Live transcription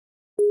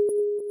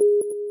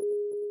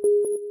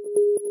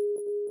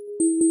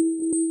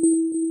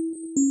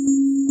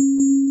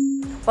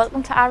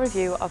Welcome to our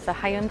review of the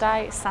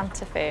Hyundai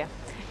Santa Fe.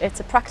 It's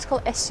a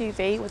practical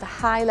SUV with a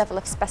high level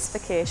of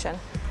specification.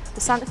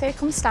 The Santa Fe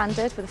comes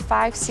standard with a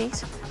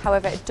 5-seat,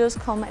 however it does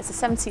come as a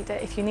 7-seater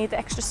if you need the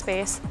extra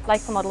space,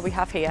 like the model we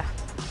have here.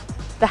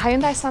 The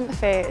Hyundai Santa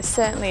Fe is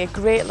certainly a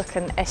great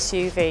looking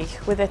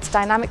SUV, with its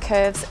dynamic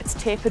curves, its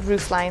tapered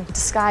roofline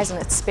disguising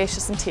its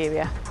spacious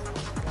interior.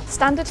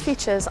 Standard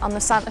features on the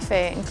Santa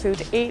Fe include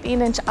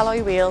 18-inch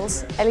alloy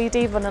wheels,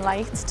 LED running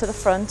lights to the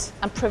front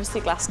and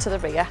privacy glass to the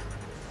rear.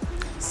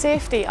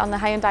 Safety on the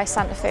Hyundai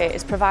Santa Fe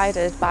is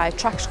provided by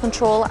traction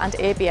control and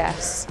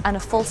ABS and a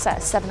full set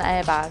of 7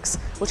 airbags,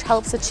 which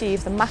helps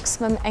achieve the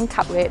maximum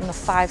NCAP rating of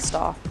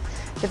 5-star.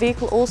 The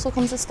vehicle also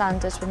comes as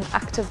standard with an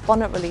active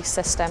bonnet release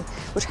system,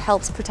 which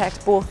helps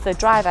protect both the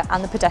driver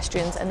and the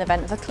pedestrians in the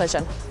event of a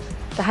collision.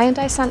 The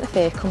Hyundai Santa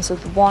Fe comes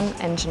with one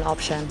engine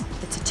option.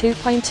 It's a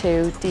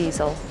 2.2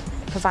 diesel.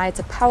 Provides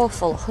a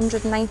powerful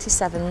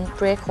 197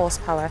 brake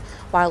horsepower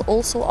while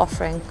also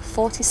offering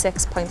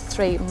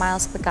 46.3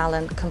 miles per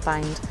gallon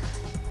combined.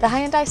 The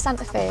Hyundai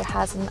Santa Fe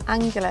has an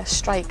angular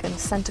strike in the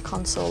centre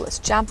console. It's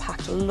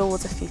jam-packed with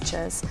loads of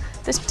features.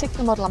 This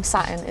particular model I'm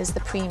sat in is the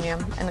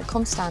premium, and it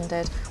comes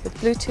standard with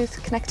Bluetooth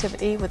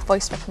connectivity with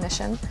voice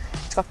recognition.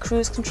 It's got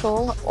cruise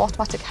control,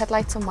 automatic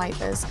headlights and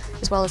wipers,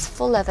 as well as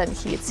full leather and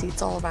heated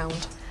seats all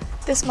around.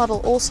 This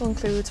model also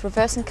includes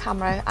reversing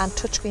camera and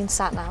touchscreen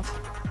sat-nav.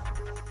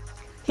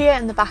 Here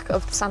in the back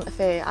of the Santa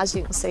Fe, as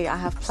you can see, I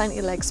have plenty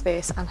of leg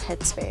space and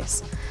head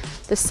space.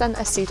 The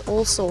centre seat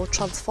also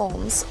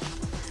transforms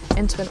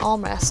into an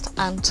armrest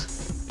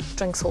and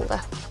drinks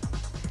holder.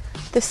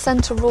 This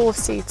centre row of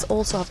seats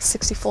also have a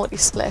 60-40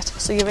 split,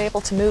 so you're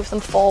able to move them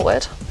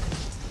forward,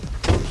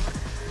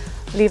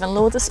 leaving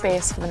loads of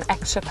space for the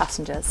extra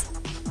passengers.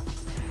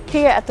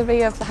 Here at the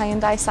rear of the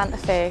Hyundai Santa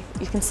Fe,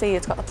 you can see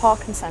it's got the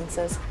parking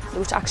sensors,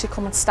 which actually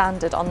come as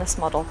standard on this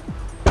model.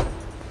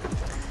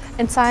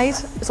 Inside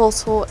is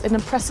also an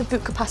impressive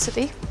boot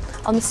capacity.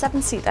 On the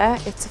 7-seater,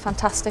 it's a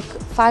fantastic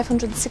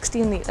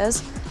 516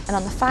 litres, and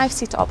on the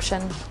 5-seater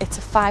option, it's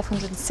a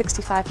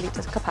 565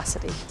 litre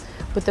capacity.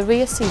 With the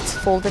rear seats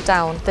folded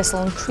down, this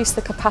will increase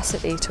the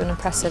capacity to an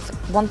impressive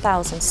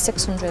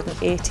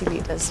 1,680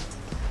 litres.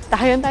 The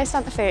Hyundai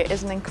Santa Fe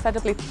is an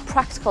incredibly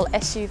practical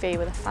SUV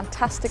with a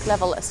fantastic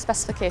level of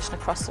specification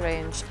across the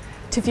range.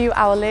 To view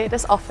our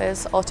latest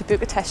offers or to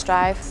book a test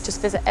drive,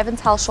 just visit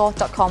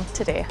evanshalshaw.com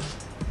today.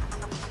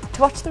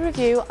 To watch the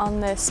review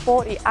on the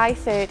sporty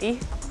i30,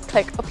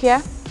 click up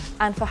here,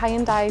 and for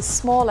Hyundai's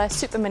smaller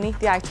Super Mini,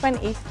 the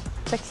i20,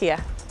 click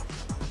here.